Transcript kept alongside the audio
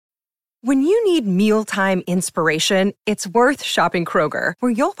When you need mealtime inspiration, it's worth shopping Kroger,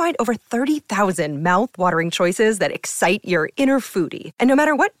 where you'll find over 30,000 mouth-watering choices that excite your inner foodie. And no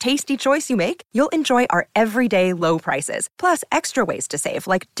matter what tasty choice you make, you'll enjoy our everyday low prices, plus extra ways to save,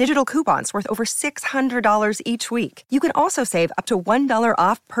 like digital coupons worth over $600 each week. You can also save up to $1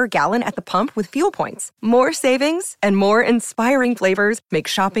 off per gallon at the pump with fuel points. More savings and more inspiring flavors make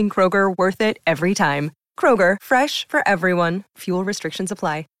shopping Kroger worth it every time. Kroger, fresh for everyone. Fuel restrictions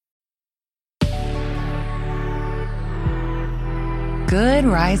apply. Good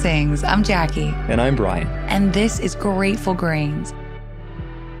risings. I'm Jackie. And I'm Brian. And this is Grateful Grains.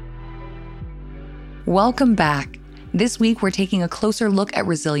 Welcome back. This week, we're taking a closer look at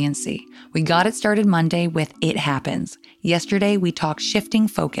resiliency. We got it started Monday with It Happens. Yesterday, we talked shifting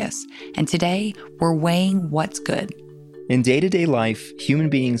focus. And today, we're weighing what's good. In day-to-day life, human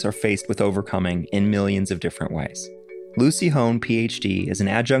beings are faced with overcoming in millions of different ways. Lucy Hone, PhD, is an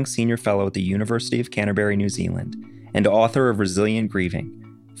adjunct senior fellow at the University of Canterbury, New Zealand, and author of Resilient Grieving,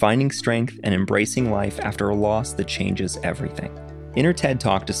 Finding Strength and Embracing Life After a Loss That Changes Everything. In her TED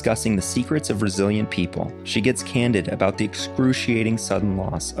Talk discussing the secrets of resilient people, she gets candid about the excruciating sudden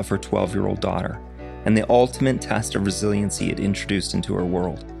loss of her 12-year-old daughter and the ultimate test of resiliency it introduced into her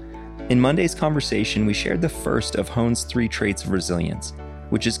world. In Monday's conversation, we shared the first of Hone's 3 traits of resilience,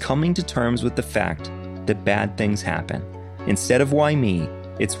 which is coming to terms with the fact that bad things happen. Instead of why me,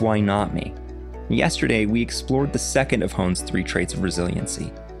 it's why not me. Yesterday, we explored the second of Hone's 3 traits of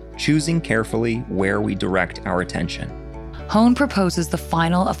resiliency, choosing carefully where we direct our attention. Hone proposes the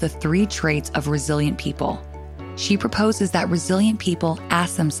final of the 3 traits of resilient people. She proposes that resilient people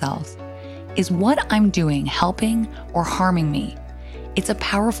ask themselves, is what I'm doing helping or harming me? It's a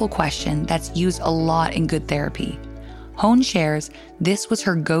powerful question that's used a lot in good therapy. Hone shares this was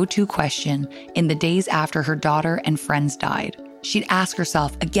her go-to question in the days after her daughter and friends died. She'd ask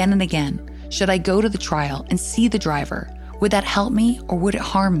herself again and again, should I go to the trial and see the driver? Would that help me or would it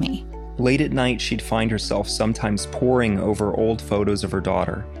harm me? Late at night, she'd find herself sometimes poring over old photos of her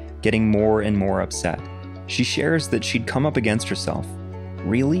daughter, getting more and more upset. She shares that she'd come up against herself.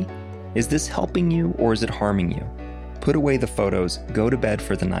 Really? Is this helping you or is it harming you? Put away the photos, go to bed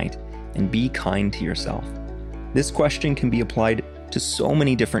for the night, and be kind to yourself. This question can be applied to so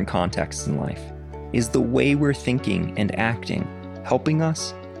many different contexts in life. Is the way we're thinking and acting helping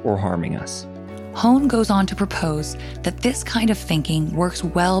us or harming us? Hone goes on to propose that this kind of thinking works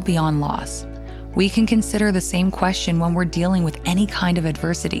well beyond loss. We can consider the same question when we're dealing with any kind of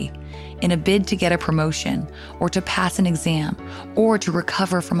adversity, in a bid to get a promotion, or to pass an exam, or to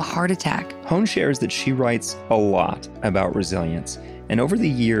recover from a heart attack. Hone shares that she writes a lot about resilience, and over the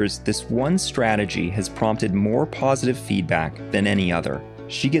years, this one strategy has prompted more positive feedback than any other.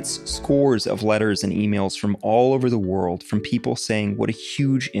 She gets scores of letters and emails from all over the world from people saying what a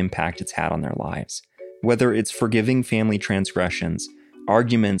huge impact it's had on their lives. Whether it's forgiving family transgressions,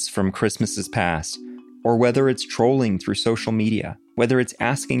 arguments from Christmases past, or whether it's trolling through social media, whether it's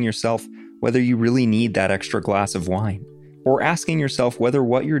asking yourself whether you really need that extra glass of wine, or asking yourself whether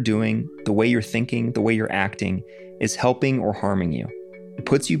what you're doing, the way you're thinking, the way you're acting, is helping or harming you. It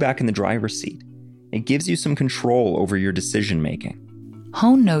puts you back in the driver's seat. It gives you some control over your decision making.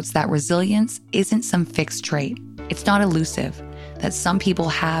 Hone notes that resilience isn't some fixed trait. It's not elusive, that some people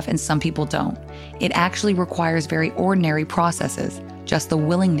have and some people don't. It actually requires very ordinary processes, just the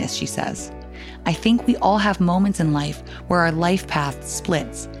willingness, she says. I think we all have moments in life where our life path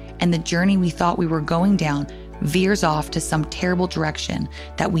splits and the journey we thought we were going down veers off to some terrible direction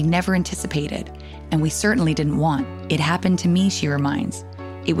that we never anticipated, and we certainly didn't want. It happened to me, she reminds.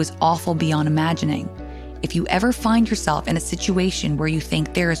 It was awful beyond imagining. If you ever find yourself in a situation where you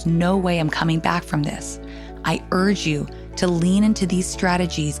think there is no way I'm coming back from this, I urge you to lean into these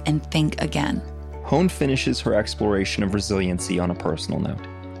strategies and think again. Hone finishes her exploration of resiliency on a personal note,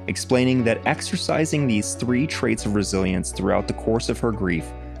 explaining that exercising these 3 traits of resilience throughout the course of her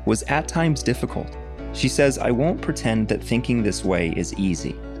grief was at times difficult. She says, I won't pretend that thinking this way is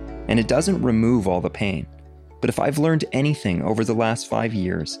easy, and it doesn't remove all the pain. But if I've learned anything over the last 5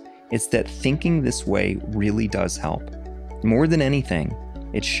 years, it's that thinking this way really does help. More than anything,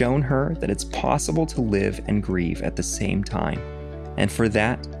 it's shown her that it's possible to live and grieve at the same time. And for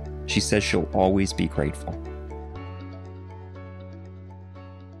that, she says she'll always be grateful.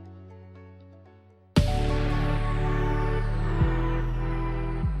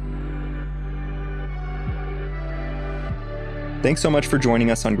 Thanks so much for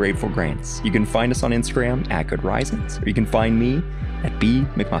joining us on Grateful Grains. You can find us on Instagram at Good Risings, or you can find me at B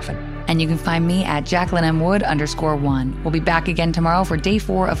McMuffin. And you can find me at JacquelineMWood_1. We'll be back again tomorrow for day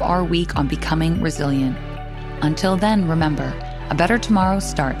 4 of our week on becoming resilient. Until then, remember, A better tomorrow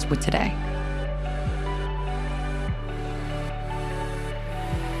starts with today.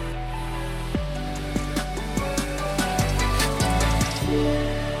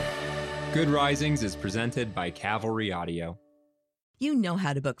 Good Risings is presented by Cavalry Audio. You know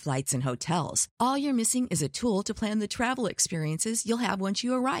how to book flights and hotels. All you're missing is a tool to plan the travel experiences you'll have once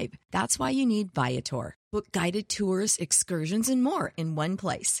you arrive. That's why you need Viator. Book guided tours, excursions, and more in one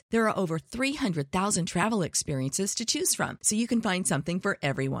place. There are over 300,000 travel experiences to choose from, so you can find something for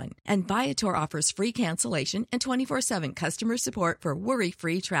everyone. And Viator offers free cancellation and 24/7 customer support for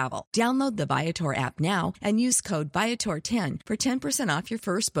worry-free travel. Download the Viator app now and use code Viator10 for 10% off your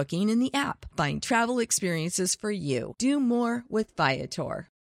first booking in the app. Find travel experiences for you. Do more with Viator.